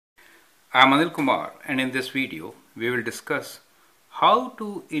I'm Anil Kumar, and in this video we will discuss how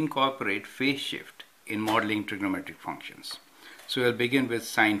to incorporate phase shift in modeling trigonometric functions. So we'll begin with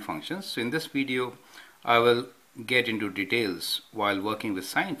sine functions. So in this video I will get into details while working with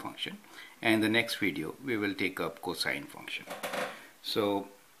sine function, and in the next video we will take up cosine function. So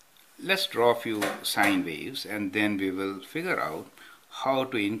let's draw a few sine waves and then we will figure out how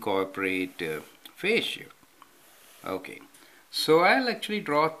to incorporate phase shift. Okay. So I'll actually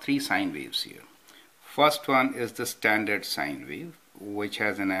draw three sine waves here. First one is the standard sine wave, which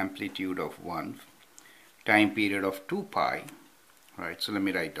has an amplitude of 1, time period of 2 pi, right? So let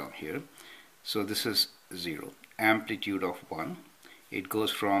me write down here. So this is 0, amplitude of 1. It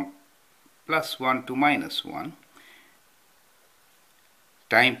goes from +1 to -1.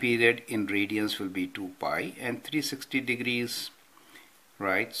 Time period in radians will be 2 pi and 360 degrees,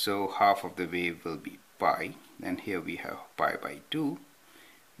 right? So half of the wave will be pi, and here we have pi by 2.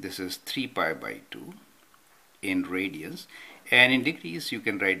 This is 3 pi by 2 in radians, and in degrees you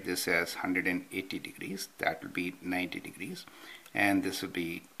can write this as 180 degrees, that will be 90 degrees, and this will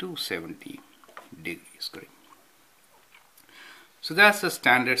be 270 degrees, correct? So that's the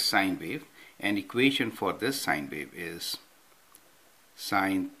standard sine wave, and equation for this sine wave is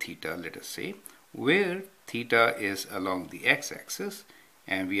sine theta, let us say, where theta is along the x-axis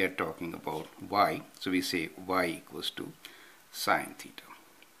and we are talking about y, so we say y equals to sine theta.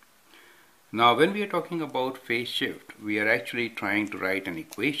 Now when we are talking about phase shift, we are actually trying to write an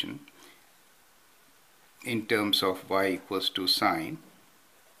equation in terms of y equals to sine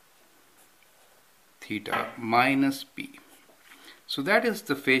theta minus p. So that is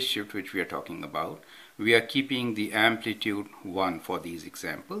the phase shift which we are talking about. We are keeping the amplitude 1 for these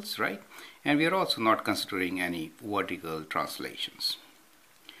examples, right? And we are also not considering any vertical translations.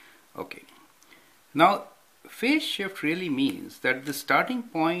 Okay, now phase shift really means that the starting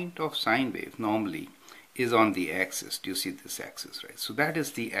point of sine wave normally is on the axis. Do you see this axis, right? So that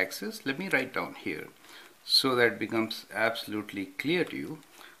is the axis. Let me write down here so that it becomes absolutely clear to you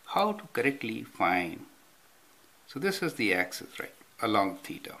how to correctly find. So this is the axis, right, along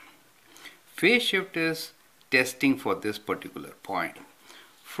theta. Phase shift is testing for this particular point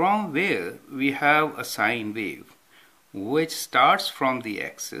from where we have a sine wave which starts from the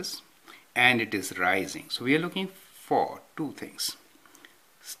axis and it is rising. So we are looking for two things: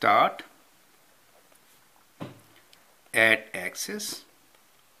 start at axis,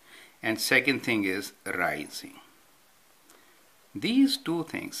 and second thing is rising. These two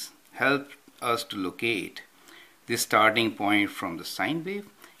things help us to locate the starting point from the sine wave,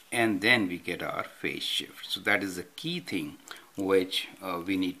 and then we get our phase shift. So that is the key thing which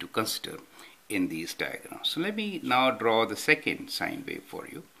we need to consider in these diagrams. So let me now draw the second sine wave for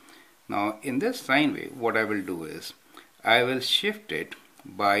you. Now in this sine wave, what I will do is I will shift it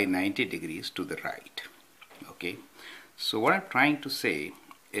by 90 degrees to the right. Okay, so what I'm trying to say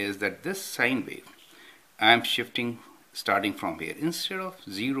is that this sine wave I'm shifting starting from here. Instead of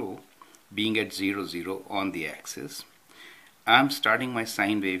 0 being at 0, 0 on the axis, I'm starting my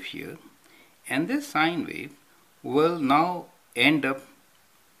sine wave here, and this sine wave will now end up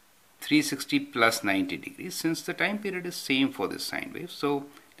 360 plus 90 degrees, since the time period is same for this sine wave. So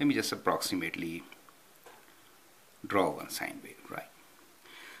let me just approximately draw one sine wave, right?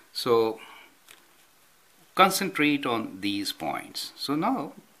 So concentrate on these points. So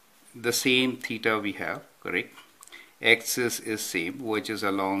now the same theta we have, correct? Axis is same, which is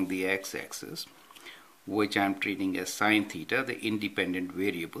along the x-axis, which I'm treating as sine theta, the independent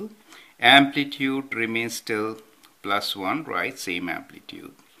variable. Amplitude remains still +1, right? Same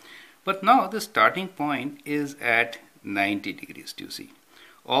amplitude. But now the starting point is at 90 degrees, do you see?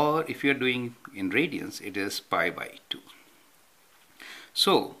 Or if you're doing in radians, it is pi by 2.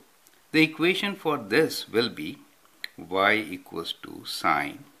 So the equation for this will be y equals to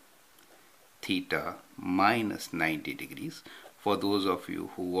sine theta minus 90 degrees, for those of you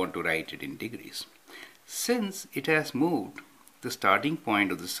who want to write it in degrees. Since it has moved, the starting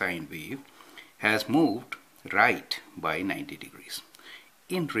point of the sine wave has moved right by 90 degrees.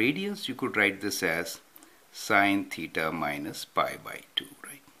 In radians, you could write this as sine theta minus pi by 2,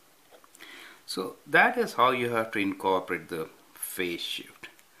 right? So that is how you have to incorporate the phase shift.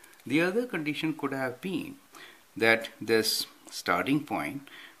 The other condition could have been that this starting point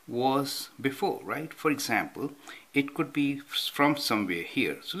was before, right? For example, it could be from somewhere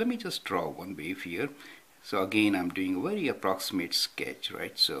here. So let me just draw one wave here. So again, I'm doing a very approximate sketch,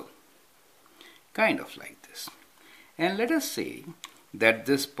 right? So kind of like this. And let us say that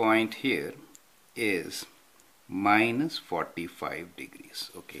this point here is minus 45 degrees,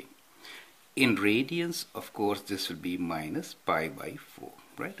 okay? In radians, of course, this will be minus pi by 4.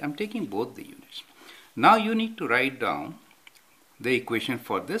 right? I'm taking both the units. Now you need to write down the equation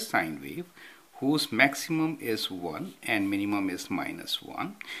for this sine wave whose maximum is 1 and minimum is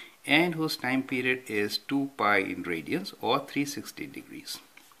 -1 and whose time period is 2 pi in radians or 360 degrees.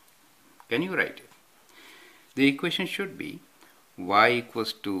 Can you write it? The equation should be y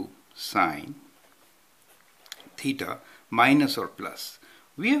equals to sine theta minus or plus.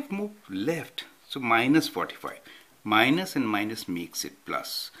 We have moved left, so minus 45. Minus and minus makes it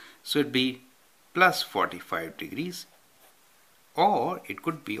plus. So it'd be plus 45 degrees, or it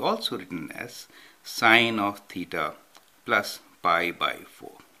could be also written as sine of theta plus pi by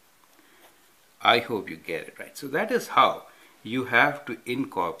 4. I hope you get it right. So that is how you have to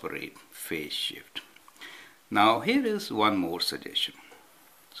incorporate phase shift. Now here is one more suggestion.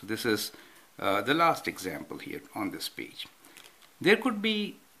 So this is the last example here on this page. There could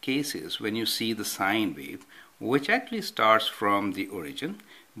be cases when you see the sine wave which actually starts from the origin,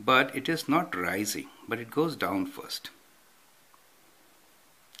 but it is not rising, but it goes down first.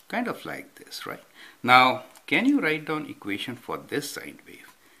 Kind of like this, right? Now, can you write down equation for this sine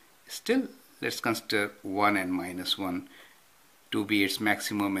wave? Still, let's consider 1 and -1 to be its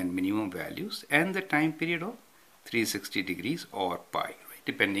maximum and minimum values and the time period of 360 degrees or pi, right?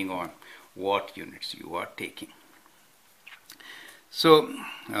 Depending on what units you are taking. So,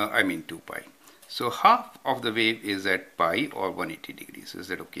 I mean 2 pi. So half of the wave is at pi or 180 degrees. Is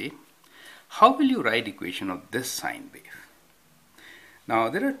that okay? How will you write equation of this sine wave? Now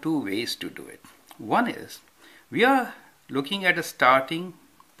there are two ways to do it. One is we are looking at a starting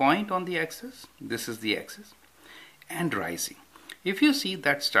point on the axis. This is the axis and rising. If you see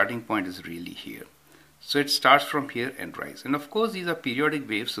that starting point is really here. So it starts from here and rises. And of course these are periodic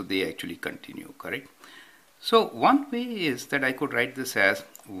waves, so they actually continue, correct? So one way is that I could write this as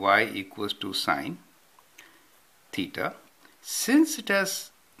y equals to sine theta. Since it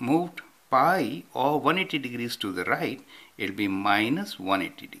has moved pi or 180 degrees to the right, it will be minus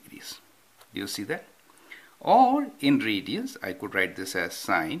 180 degrees. Do you see that? Or in radians, I could write this as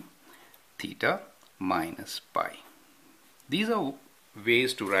sine theta minus pi. These are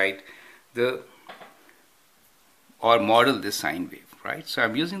ways to write the or model this sine wave. Right? So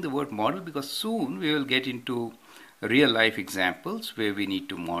I'm using the word model because soon we will get into real life examples where we need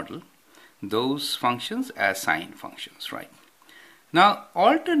to model those functions as sine functions, right? Now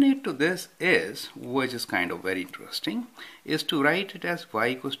alternate to this is, which is kind of very interesting, is to write it as y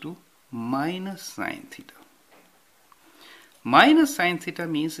equals to minus sine theta. Minus sine theta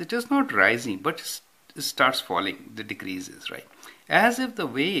means it is not rising but it starts falling, the decreases, right? As if the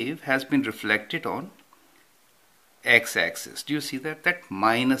wave has been reflected on x-axis. Do you see that? That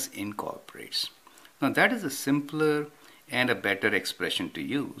minus incorporates. Now that is a simpler and a better expression to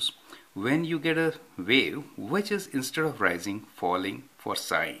use when you get a wave which is instead of rising, falling for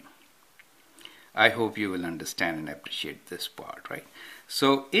sine. I hope you will understand and appreciate this part, right?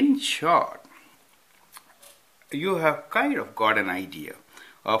 So in short, you have kind of got an idea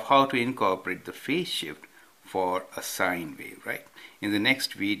of how to incorporate the phase shift for a sine wave, right? In the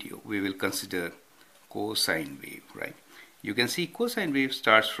next video, we will consider cosine wave, right? You can see cosine wave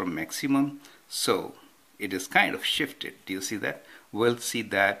starts from maximum, so it is kind of shifted. Do you see that? We'll see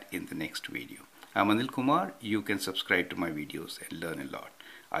that in the next video. I'm Anil Kumar. You can subscribe to my videos and learn a lot.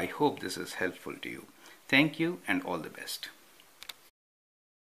 I hope this is helpful to you. Thank you and all the best.